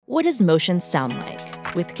What does motion sound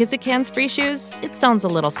like? With Kizik hands-free shoes, it sounds a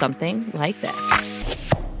little something like this.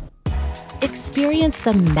 Experience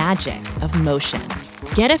the magic of motion.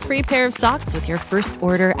 Get a free pair of socks with your first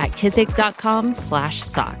order at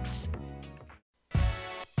kizik.com/socks.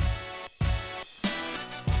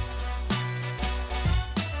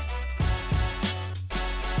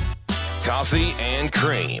 Coffee and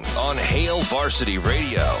Cream on Hail Varsity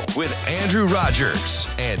Radio with Andrew Rogers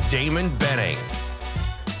and Damon Benning.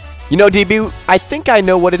 You know, DB, I think I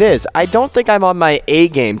know what it is. I don't think I'm on my A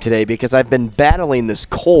game today because I've been battling this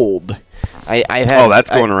cold. That's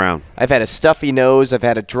going around. I've had a stuffy nose. I've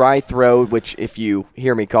had a dry throat, which if you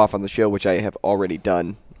hear me cough on the show, which I have already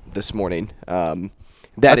done this morning,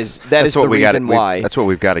 that's the reason why. That's what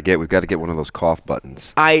we've got to get. We've got to get one of those cough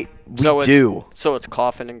buttons. We do. So it's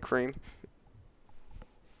Coffin and Cream?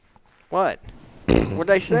 What? What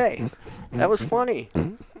did I say? That was funny.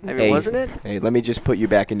 I mean, wasn't it? Hey, let me just put you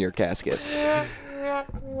back in your casket.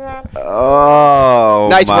 Oh,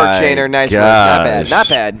 nice work, Shaner. Nice gosh. work. Not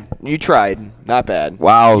bad. You tried. Not bad.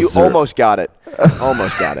 Wow. You almost got it.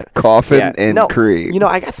 Almost got it. Coffin and Cream. You know,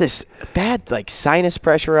 I got this bad sinus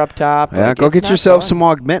pressure up top. Yeah, go get yourself some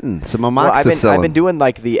Augmentin, some amoxicillin. I've been doing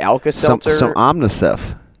the Alka-Seltzer. Some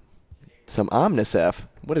Omnicef. Some Omnicef.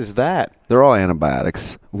 What is that? They're all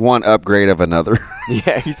antibiotics. One upgrade of another.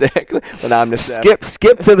 Yeah, exactly. An Omnicef.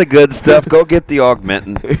 Skip to the good stuff. Go get the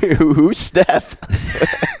Augmentin. Who's Steph?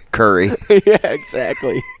 Curry. Yeah,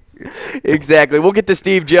 exactly. Exactly. We'll get to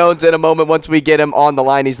Steve Jones in a moment once we get him on the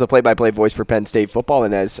line. He's the play-by-play voice for Penn State football,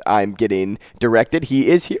 and as I'm getting directed, he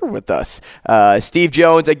is here with us. Steve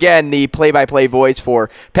Jones, again, the play-by-play voice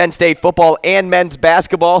for Penn State football and men's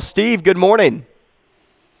basketball. Steve, good morning.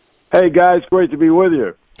 Hey, guys, great to be with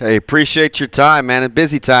you. Hey, appreciate your time, man. A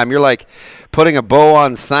busy time. You're like putting a bow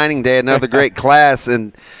on signing day, another great class,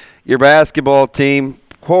 and your basketball team,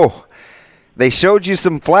 they showed you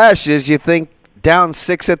some flashes. You think down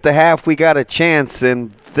 6 at the half, we got a chance, and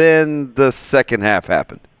then the second half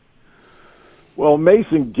happened. Well,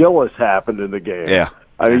 Mason Gillis happened in the game. Yeah.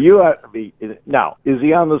 I mean, now, is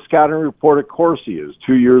he on the scouting report? Of course he is.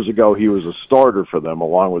 2 years ago, he was a starter for them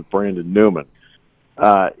along with Brandon Newman.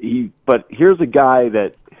 But here's a guy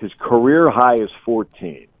that his career high is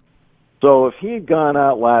 14. So if he had gone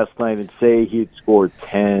out last night and say he had scored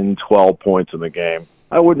 10, 12 points in the game,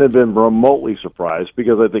 I wouldn't have been remotely surprised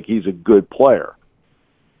because I think he's a good player.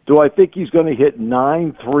 Do I think he's going to hit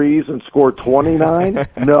 9 threes and score 29?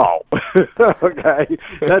 No. Okay?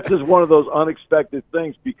 That's just one of those unexpected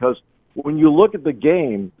things because when you look at the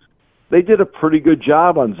game, they did a pretty good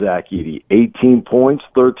job on Zach Edey. 18 points,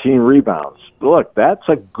 13 rebounds. Look, that's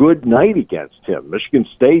a good night against him. Michigan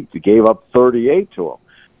State gave up 38 to him.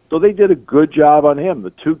 So they did a good job on him. The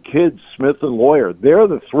two kids, Smith and Lawyer, they're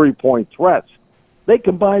the three-point threats. They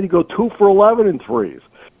combined to go 2 for 11 in threes.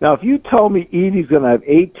 Now, if you tell me Edey's going to have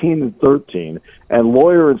 18 and 13 and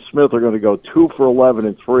Lawyer and Smith are going to go 2 for 11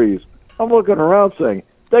 in threes, I'm looking around saying,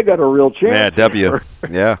 they got a real chance. Yeah, W.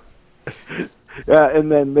 Yeah. Yeah, and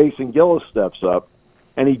then Mason Gillis steps up,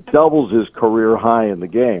 and he doubles his career high in the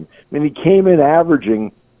game. I mean, he came in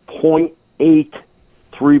averaging 0.8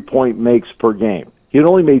 three-point makes per game. He had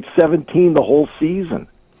only made 17 the whole season.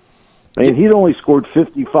 I mean, he'd only scored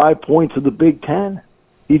 55 points in the Big Ten.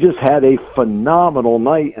 He just had a phenomenal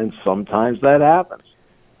night, and sometimes that happens.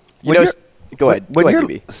 Go ahead.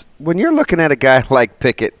 When you're looking at a guy like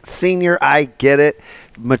Pickett, senior, I get it,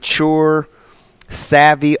 mature,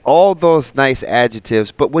 savvy, all those nice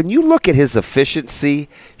adjectives. But when you look at his efficiency,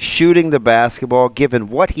 shooting the basketball, given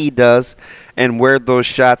what he does and where those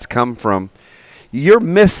shots come from, you're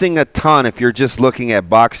missing a ton if you're just looking at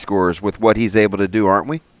box scores with what he's able to do, aren't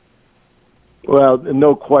we? Well,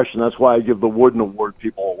 no question. That's why I give the Wooden Award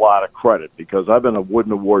people a lot of credit because I've been a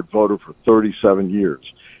Wooden Award voter for 37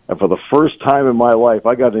 years. And for the first time in my life,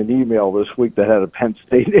 I got an email this week that had a Penn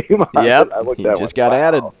State name on it. I looked at just got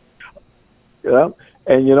added. Yeah,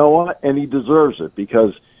 and you know what? And he deserves it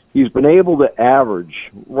because he's been able to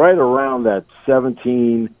average right around that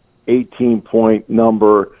 17, 18-point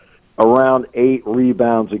number, around 8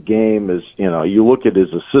 rebounds a game. You look at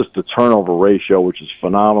his assist-to-turnover ratio, which is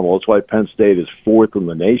phenomenal. That's why Penn State is 4th in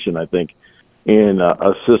the nation, I think, in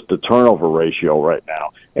assist-to-turnover ratio right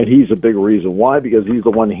now. And he's a big reason why, because he's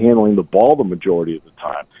the one handling the ball the majority of the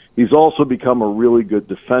time. He's also become a really good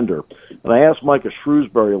defender. And I asked Micah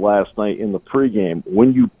Shrewsbury last night in the pregame,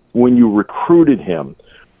 when you recruited him,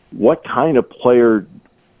 what kind of player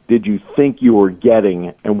did you think you were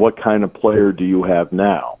getting, and what kind of player do you have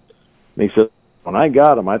now? And he said, when I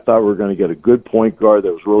got him, I thought we were going to get a good point guard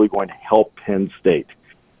that was really going to help Penn State.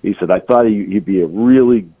 He said, I thought he'd be a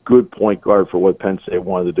really good point guard for what Penn State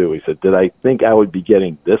wanted to do. He said, did I think I would be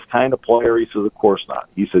getting this kind of player? He says, of course not.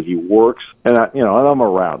 He says he works, and I'm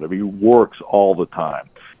around him. He works all the time.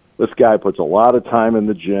 This guy puts a lot of time in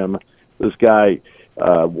the gym. This guy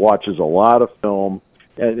watches a lot of film,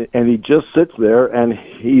 and he just sits there, and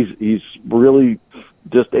he's really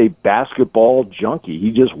just a basketball junkie. He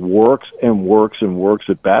just works and works and works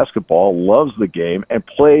at basketball, loves the game, and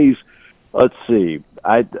plays. Let's see.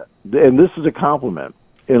 And this is a compliment.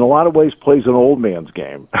 In a lot of ways, plays an old man's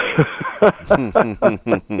game.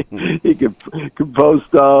 He can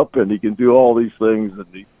post up, and he can do all these things,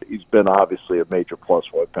 and he's been obviously a major plus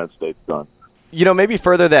for what Penn State's done. Maybe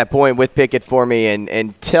further that point with Pickett for me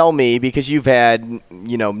and tell me, because you've had,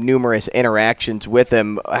 numerous interactions with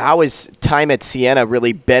him, how has time at Siena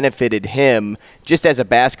really benefited him just as a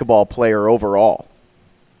basketball player overall?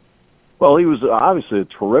 Well, he was obviously a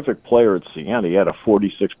terrific player at Siena. He had a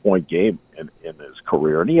 46-point game in his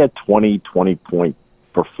career, and he had 20-point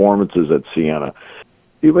performances at Siena.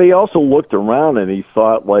 He also looked around and he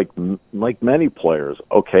thought, like many players,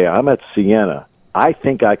 okay, I'm at Siena. I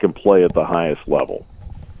think I can play at the highest level.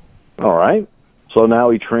 All right. So now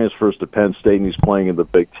he transfers to Penn State and he's playing in the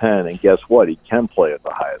Big Ten, and guess what? He can play at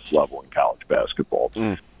the highest level in college basketball.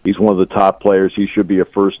 He's one of the top players. He should be a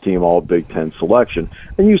first-team All-Big Ten selection.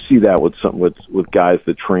 And you see that with guys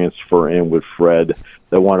that transfer in with Fred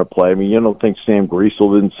that want to play. I mean, you don't think Sam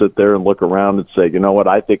Griesel didn't sit there and look around and say, you know what,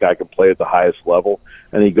 I think I can play at the highest level.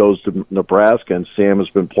 And he goes to Nebraska, and Sam has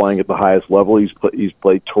been playing at the highest level. He's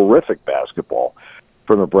played terrific basketball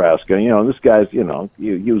for Nebraska. And this guy's, he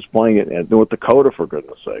was playing it at North Dakota, for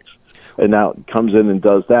goodness sakes. And now comes in and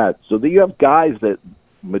does that. So you have guys that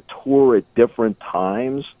mature at different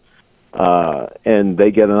times, and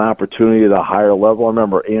they get an opportunity at a higher level. I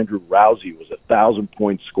remember Andrew Rousey was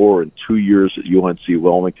 1,000-point scorer in 2 years at UNC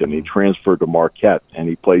Wilmington. He transferred to Marquette, and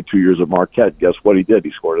he played 2 years at Marquette. Guess what he did?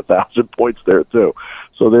 He scored 1,000 points there, too.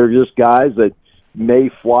 So they're just guys that may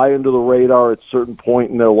fly under the radar at a certain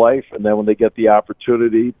point in their life, and then when they get the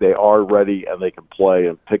opportunity, they are ready and they can play.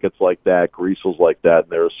 And Pickett's like that, Griesel's like that, and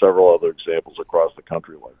there are several other examples across the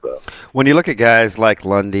country like that. When you look at guys like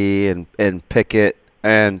Lundy and Pickett,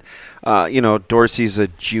 and Dorsey's a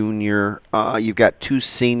junior, you've got two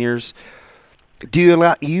seniors. Do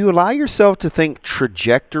you allow yourself to think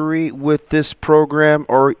trajectory with this program,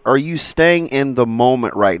 or are you staying in the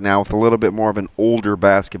moment right now with a little bit more of an older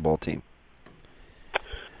basketball team?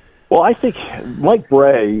 Well, I think Mike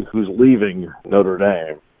Brey, who's leaving Notre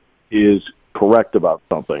Dame, is correct about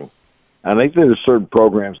something. And I think there's certain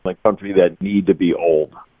programs in the country that need to be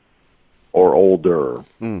old or older,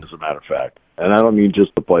 as a matter of fact. And I don't mean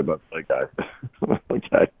just the play-by-play guy.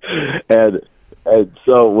 Okay. And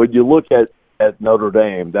so when you look at Notre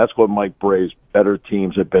Dame, that's what Mike Brey's better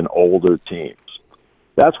teams have been older teams.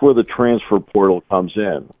 That's where the transfer portal comes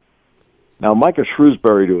in. Now, Micah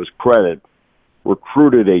Shrewsbury, to his credit,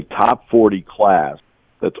 recruited a top 40 class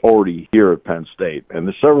that's already here at Penn State.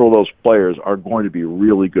 And several of those players are going to be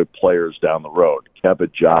really good players down the road.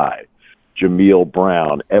 Keba Jai, Jameel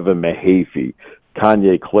Brown, Evan Mahaffey,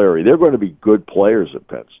 Kanye Clary. They're going to be good players at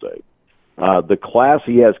Penn State. The class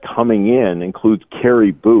he has coming in includes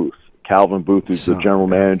Kerry Booth. Calvin Booth, who's the general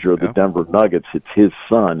manager of the Denver Nuggets. It's his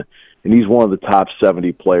son, and he's one of the top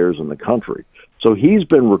 70 players in the country. So he's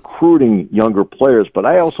been recruiting younger players, but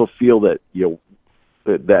I also feel that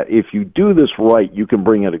that if you do this right, you can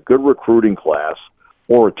bring in a good recruiting class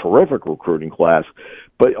or a terrific recruiting class,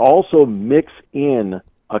 but also mix in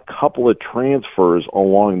a couple of transfers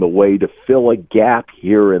along the way to fill a gap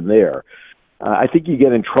here and there. I think you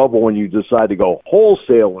get in trouble when you decide to go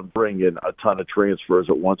wholesale and bring in a ton of transfers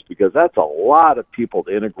at once, because that's a lot of people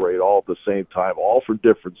to integrate all at the same time, all for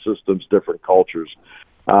different systems, different cultures.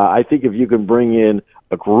 I think if you can bring in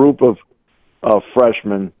a group of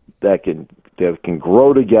freshmen that can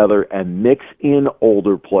grow together and mix in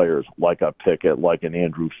older players like a Pickett, like an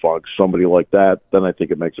Andrew Funk, somebody like that, then I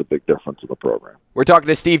think it makes a big difference in the program. We're talking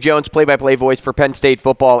to Steve Jones, play-by-play voice for Penn State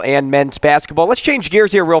football and men's basketball. Let's change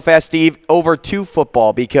gears here real fast, Steve, over to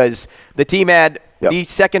football, because the team had the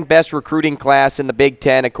second-best recruiting class in the Big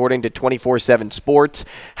Ten, according to 24/7 Sports.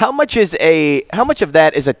 How much of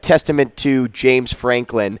that is a testament to James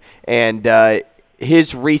Franklin and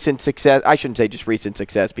his recent success? I shouldn't say just recent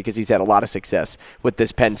success, because he's had a lot of success with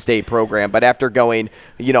this Penn State program. But after going,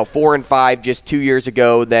 4-5 just 2 years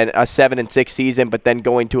ago, then a 7-6 season, but then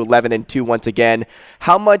going to 11-2 once again,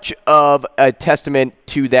 how much of a testament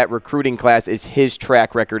to that recruiting class is his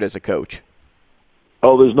track record as a coach?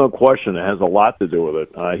 Oh, there's no question. It has a lot to do with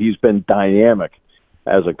it. He's been dynamic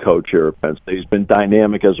as a coach here at Penn State. He's been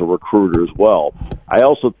dynamic as a recruiter as well. I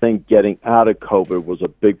also think getting out of COVID was a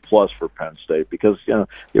big plus for Penn State because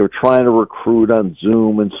they were trying to recruit on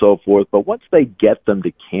Zoom and so forth. But once they get them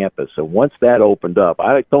to campus and once that opened up,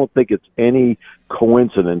 I don't think it's any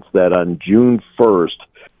coincidence that on June 1st,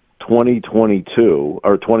 2022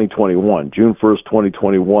 or 2021, June 1st,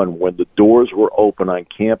 2021, when the doors were open on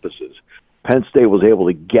campuses, Penn State was able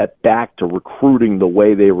to get back to recruiting the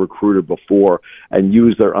way they recruited before and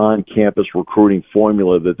use their on-campus recruiting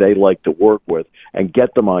formula that they like to work with and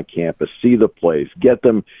get them on campus, see the place, get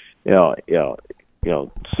them,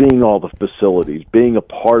 seeing all the facilities, being a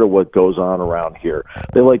part of what goes on around here.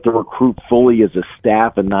 They like to recruit fully as a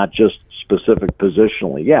staff and not just specific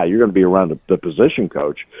positionally. Yeah, you're going to be around the position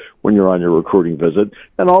coach when you're on your recruiting visit.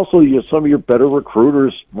 And also, some of your better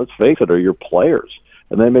recruiters, let's face it, are your players.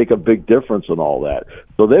 And they make a big difference in all that.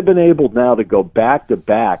 So they've been able now to go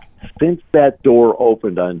back-to-back. Since that door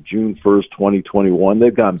opened on June 1st, 2021,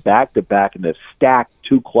 they've gone back-to-back and they've stacked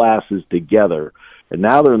 2 classes together. And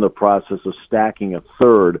now they're in the process of stacking a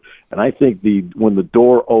third. And I think when the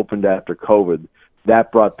door opened after COVID,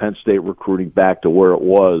 that brought Penn State recruiting back to where it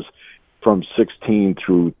was from 16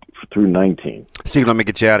 through 19. Steve, let me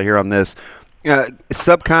get you out of here on this.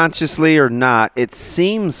 Subconsciously or not, it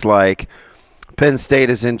seems like Penn State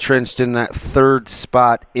is entrenched in that third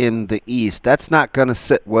spot in the East. That's not going to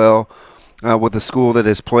sit well with a school that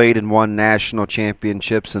has played and won national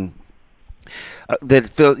championships, and that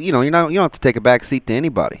feel you don't have to take a back seat to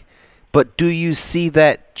anybody. But do you see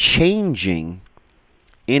that changing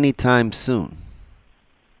anytime soon?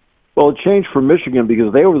 Well, it changed for Michigan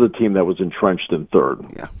because they were the team that was entrenched in third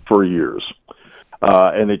for years,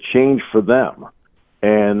 and it changed for them.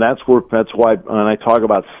 And that's why when I talk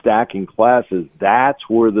about stacking classes, that's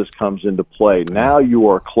where this comes into play. Now you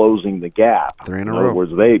are closing the gap. 3 in a row. In other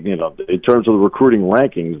words, in terms of the recruiting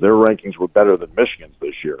rankings, their rankings were better than Michigan's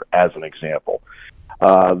this year, as an example.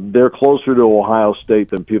 They're closer to Ohio State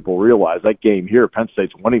than people realize. That game here, Penn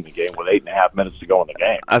State's winning the game with 8.5 minutes to go in the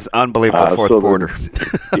game. That's unbelievable fourth quarter.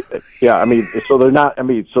 Yeah, are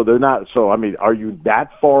you that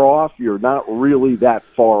far off? You're not really that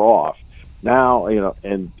far off. Now,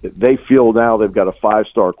 and they feel now they've got a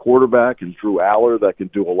 5-star quarterback in Drew Aller that can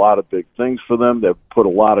do a lot of big things for them. They've put a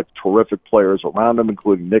lot of terrific players around them,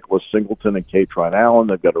 including Nicholas Singleton and Katron Allen.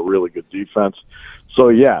 They've got a really good defense. So,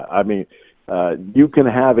 you can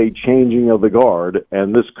have a changing of the guard,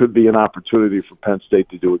 and this could be an opportunity for Penn State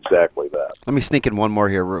to do exactly that. Let me sneak in one more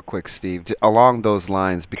here real quick, Steve, along those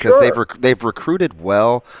lines, because they've recruited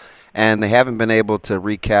well, and they haven't been able to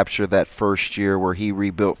recapture that first year where he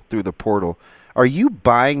rebuilt through the portal. Are you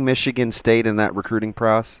buying Michigan State in that recruiting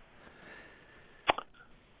process?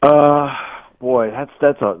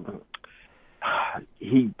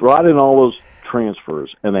 He brought in all those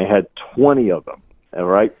transfers, and they had 20 of them, all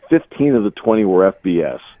right? 15 of the 20 were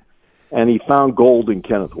FBS. And he found gold in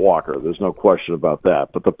Kenneth Walker. There's no question about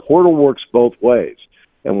that. But the portal works both ways.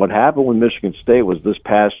 And what happened with Michigan State was this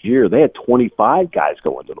past year, they had 25 guys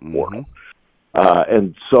go into the portal.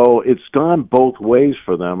 And so it's gone both ways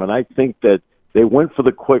for them. And I think that they went for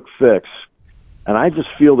the quick fix. And I just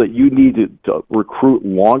feel that you need to recruit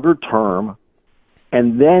longer term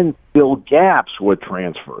and then fill gaps with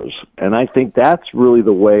transfers. And I think that's really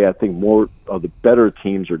the way I think more of the better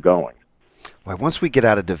teams are going. Well, once we get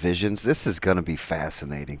out of divisions, this is going to be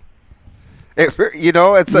fascinating. It's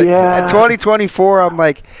like at 2024, I'm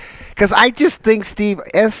like, because I just think, Steve,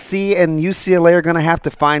 SC and UCLA are going to have to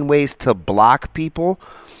find ways to block people.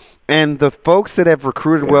 And the folks that have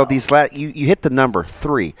recruited well, you hit the number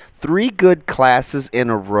 3. 3 good classes in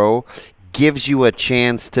a row gives you a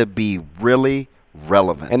chance to be really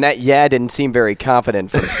relevant. And that didn't seem very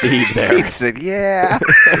confident from Steve there. He said, yeah.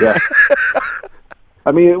 It does.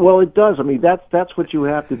 That's what you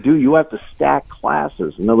have to do. You have to stack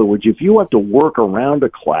classes. In other words, if you have to work around a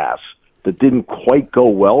class that didn't quite go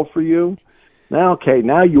well for you, now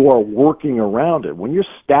you are working around it. When you're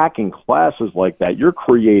stacking classes like that, you're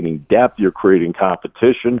creating depth, you're creating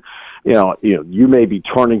competition. You may be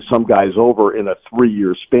turning some guys over in a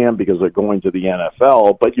 3-year span because they're going to the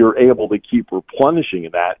NFL, but you're able to keep replenishing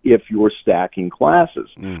that if you're stacking classes.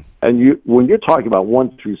 And when you're talking about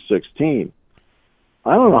 1 through 16,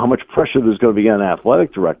 I don't know how much pressure there's going to be on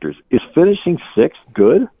athletic directors. Is finishing 6th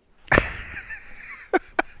good?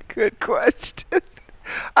 Good question.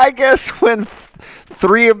 I guess when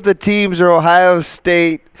 3 of the teams are Ohio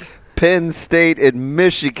State, Penn State, and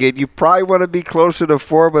Michigan, you probably want to be closer to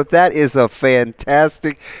 4, but that is a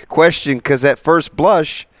fantastic question because at first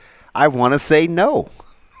blush, I want to say no.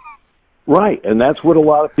 Right, and that's what a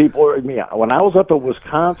lot of people are. I mean, when I was up at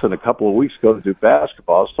Wisconsin a couple of weeks ago to do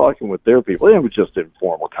basketball, I was talking with their people. It was just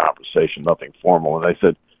informal conversation, nothing formal. And I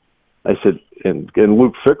said, and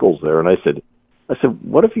Luke Fickle's there, and I said,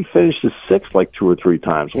 what if he finishes sixth like 2 or 3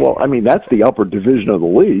 times? Well, I mean, that's the upper division of the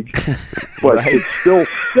league, but Right. it's still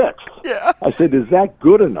sixth. Yeah. I said, is that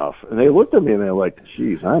good enough? And they looked at me and they're like,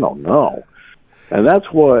 geez, I don't know. And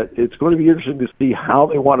that's what it's going to be interesting to see how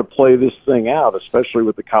they want to play this thing out, especially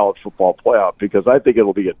with the college football playoff, because I think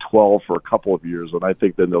it'll be at 12 for a couple of years, and I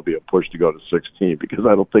think then there'll be a push to go to 16 because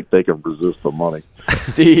I don't think they can resist the money.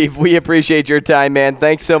 Steve, we appreciate your time, man.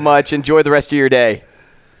 Thanks so much. Enjoy the rest of your day.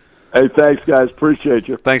 Hey, thanks, guys. Appreciate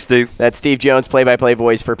you. Thanks, Steve. That's Steve Jones, play-by-play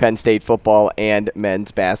voice for Penn State football and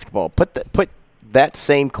men's basketball. Put that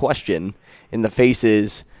same question in the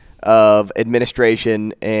faces of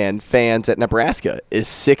administration and fans at Nebraska. Is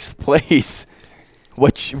 6th place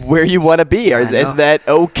where you want to be? Is that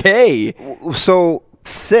okay? So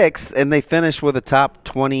 6th, and they finished with a top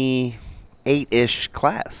 28-ish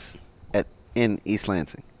class in East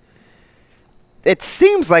Lansing. It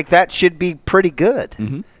seems like that should be pretty good.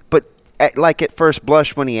 Mm-hmm. But at first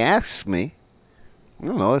blush, when he asks me, I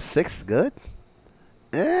don't know, is 6th good?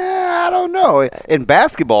 I don't know. In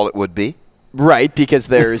basketball, it would be. Right, because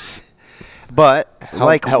there's But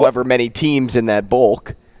however many teams in that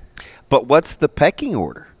bulk. But what's the pecking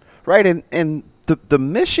order? Right, and the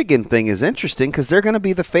Michigan thing is interesting because they're going to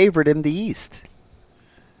be the favorite in the East.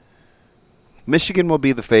 Michigan will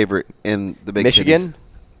be the favorite in the Big Ten East. Michigan,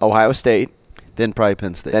 Ohio State, Then probably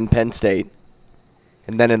Penn State. then Penn State.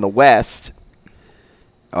 And then in the West,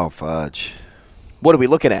 Oh, fudge. what are we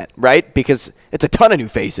looking at, right? Because it's a ton of new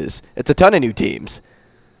faces. It's a ton of new teams.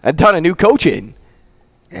 A ton of new coaching.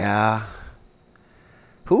 Yeah.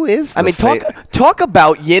 Who is the I mean, talk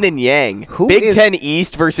about yin and yang. Who Big is- Ten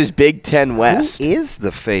East versus Big Ten West. Who is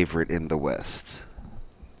the favorite in the West?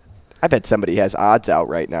 I bet somebody has odds out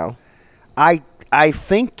right now. I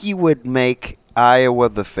think you would make Iowa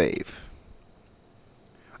the fave.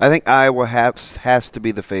 I think Iowa has to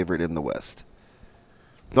be the favorite in the West.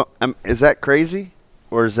 Is that crazy?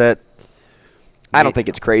 Or is that... I don't think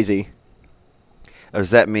it's crazy. Or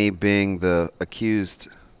is that me being the accused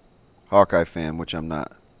Hawkeye fan, which I'm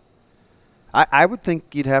not? I would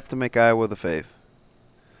think you'd have to make Iowa the fave.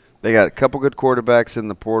 They got a couple good quarterbacks in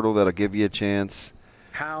the portal that'll give you a chance.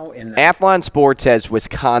 Athlon Sports has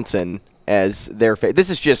Wisconsin as their This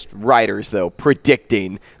is just writers, though,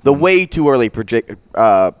 predicting the way too early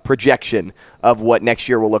projection of what next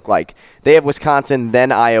year will look like. They have Wisconsin,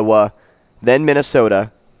 then Iowa, then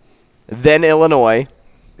Minnesota, then Illinois,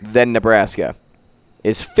 then Nebraska.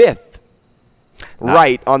 Is 5th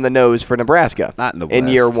right on the nose for Nebraska. Not in the West. In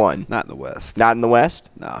year one. Not in the West. Not in the West?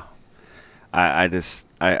 No. I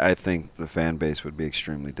think the fan base would be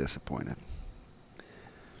extremely disappointed.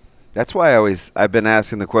 That's why I've been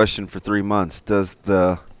asking the question for 3 months. Does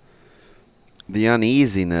the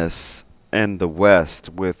uneasiness in the West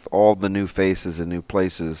with all the new faces and new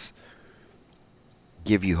places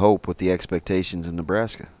give you hope with the expectations in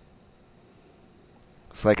Nebraska?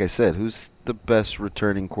 It's like I said, who's the best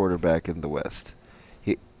returning quarterback in the West?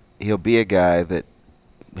 He'll be a guy that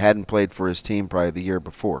hadn't played for his team probably the year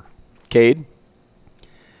before. Cade?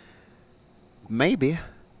 Maybe.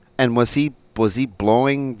 And was he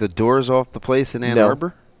blowing the doors off the place in Ann No.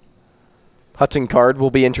 Arbor? Hudson Card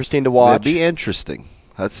will be interesting to watch. It'll be interesting.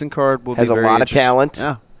 Hudson Card will Has be a very lot of interesting. talent.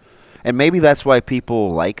 Yeah. And maybe that's why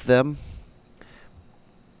people like them.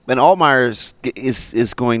 And Altmaier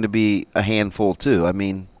is going to be a handful too. I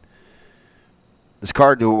mean,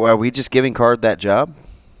 are we just giving Card that job?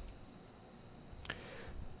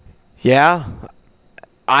 Yeah,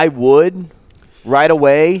 I would right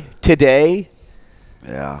away today.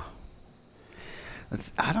 Yeah.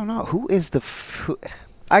 I don't know. Who is the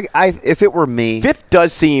if it were me, 5th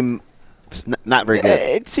does seem not very good.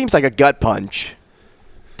 It seems like a gut punch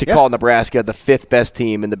to Yeah. call Nebraska the 5th best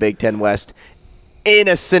team in the Big Ten West in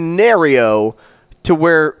a scenario to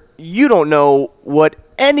where you don't know what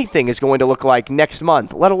anything is going to look like next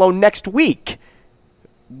month, let alone next week,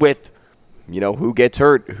 with who gets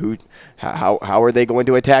hurt, how are they going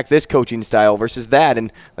to attack this coaching style versus that,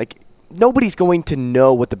 and nobody's going to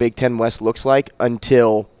know what the Big Ten West looks like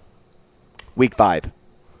until week 5.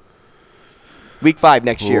 Week 5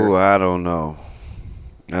 next year. Ooh, I don't know.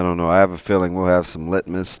 I have a feeling we'll have some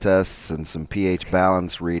litmus tests and some pH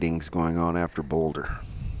balance readings going on after Boulder.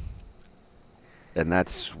 And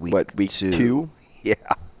that's week 2? Yeah.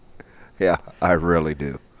 Yeah, I really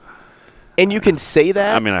do. And you can say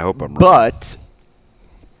that. I mean, I hope I'm wrong. But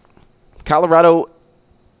Colorado,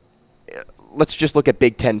 let's just look at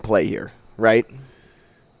Big Ten play here, right?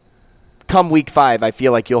 come week 5, I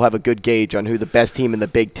feel like you'll have a good gauge on who the best team in the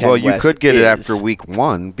Big Ten Well, you West could get is. it after week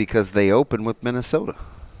 1 because they open with Minnesota.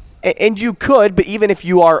 And you could, but even if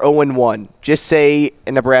you are 0-1, just say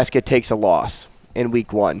Nebraska takes a loss in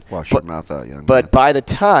week 1. Wash your mouth out, young But man. by the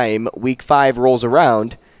time week 5 rolls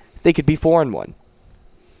around, they could be 4-1.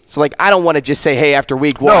 So, like, I don't want to just say, hey, after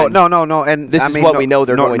week 1. No. And this is what we know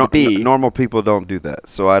they're going to be. Normal people don't do that.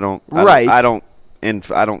 So I don't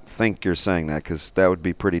think you're saying that because that would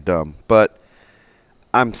be pretty dumb. But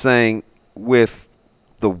I'm saying with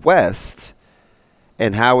the West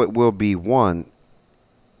and how it will be won,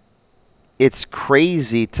 it's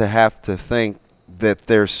crazy to have to think that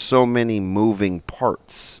there's so many moving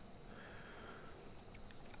parts.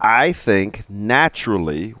 I think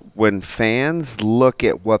naturally when fans look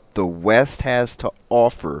at what the West has to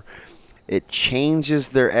offer, it changes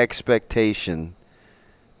their expectation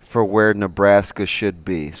for where Nebraska should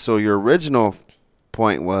be. So your original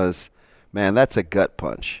point was, man, that's a gut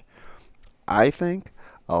punch. I think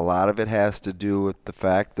a lot of it has to do with the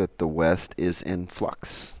fact that the West is in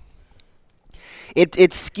flux. It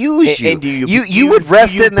skews you. And you would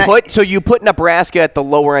rest in that. So you put Nebraska at the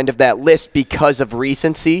lower end of that list because of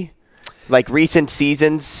recency? Like recent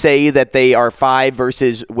seasons say that they are 5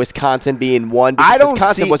 versus Wisconsin being 1.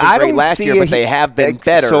 Wisconsin wasn't great last year, but they have been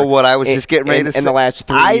better. So what I was just getting ready to say, in the last 3-4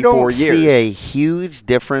 years. I don't see a huge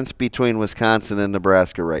difference between Wisconsin and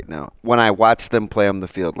Nebraska right now. When I watched them play on the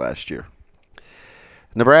field last year,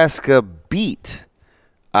 Nebraska beat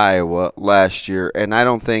Iowa last year, and I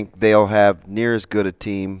don't think they'll have near as good a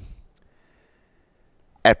team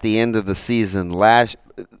at the end of the season. I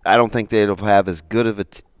don't think they'll have as good of a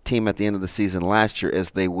team at the end of the season last year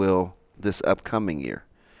as they will this upcoming year.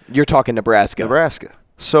 You're talking Nebraska. Nebraska.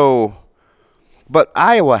 So, but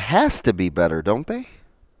Iowa has to be better, don't they?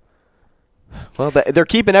 Well, they're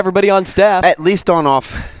keeping everybody on staff. At least on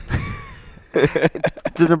off.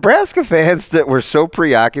 The Nebraska fans that were so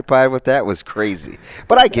preoccupied with that was crazy.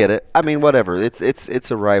 But I get it. I mean, whatever.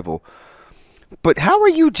 It's a rival. But how are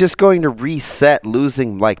you just going to reset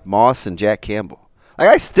losing like Moss and Jack Campbell? Like,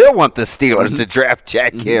 I still want the Steelers to draft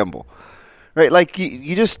Jack Campbell. Right? Like,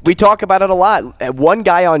 you just – we talk about it a lot. One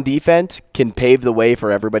guy on defense can pave the way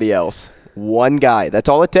for everybody else. One guy. That's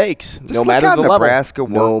all it takes. Just no matter look the how level. Nebraska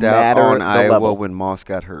worked out on Iowa level. when Moss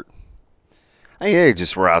got hurt. I mean, they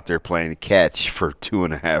just were out there playing catch for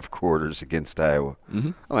 2.5 quarters against Iowa.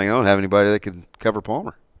 I don't have anybody that could cover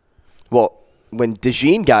Palmer. Well, when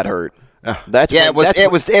DeJean got hurt, it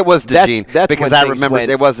was DeJean because I remember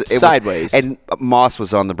it was sideways. And Moss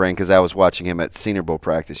was on the brain because I was watching him at Senior Bowl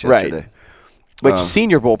practice yesterday. Right. Which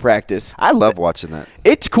Senior Bowl practice? I love watching that.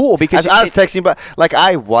 It's cool because I was texting about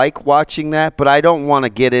I like watching that, but I don't want to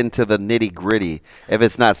get into the nitty gritty if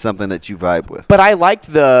it's not something that you vibe with. But I liked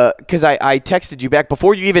because I texted you back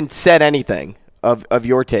before you even said anything of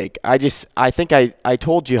your take. I think I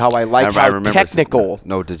told you how I like how technical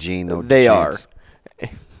no DeJean, they are.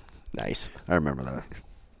 Nice. I remember that.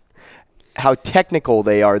 How technical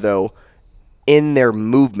they are though in their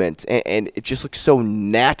movements, and it just looks so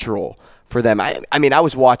natural for them. I mean, I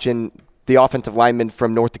was watching the offensive lineman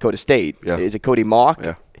from North Dakota State. Yeah. Is it Cody Mock?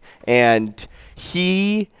 Yeah. And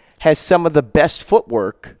he has some of the best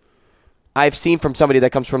footwork I've seen from somebody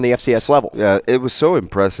that comes from the FCS level. Yeah, it was so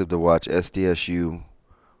impressive to watch SDSU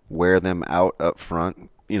wear them out up front.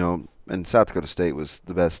 You know, and South Dakota State was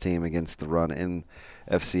the best team against the run in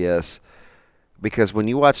FCS. Because when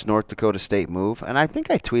you watch North Dakota State move, and I think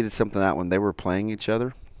I tweeted something out when they were playing each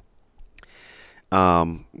other,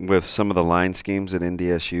 with some of the line schemes that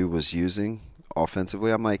NDSU was using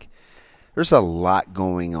offensively, I'm like, there's a lot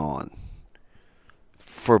going on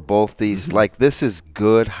for both these. Like, this is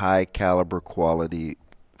good, high-caliber quality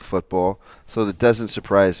football. So it doesn't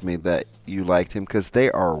surprise me that you liked him because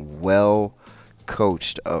they are well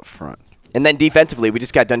coached up front. And then defensively, we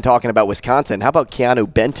just got done talking about Wisconsin. How about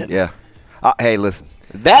Keanu Benton? Yeah. Hey, listen.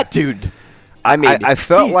 That dude. I mean, I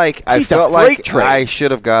felt like train. I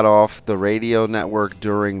should have got off the radio network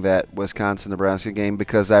during that Wisconsin-Nebraska game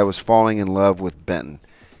because I was falling in love with Benton.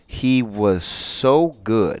 He was so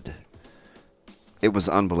good. It was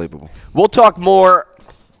unbelievable. We'll talk more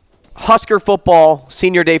Husker football,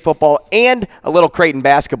 Senior Day football, and a little Creighton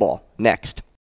basketball next.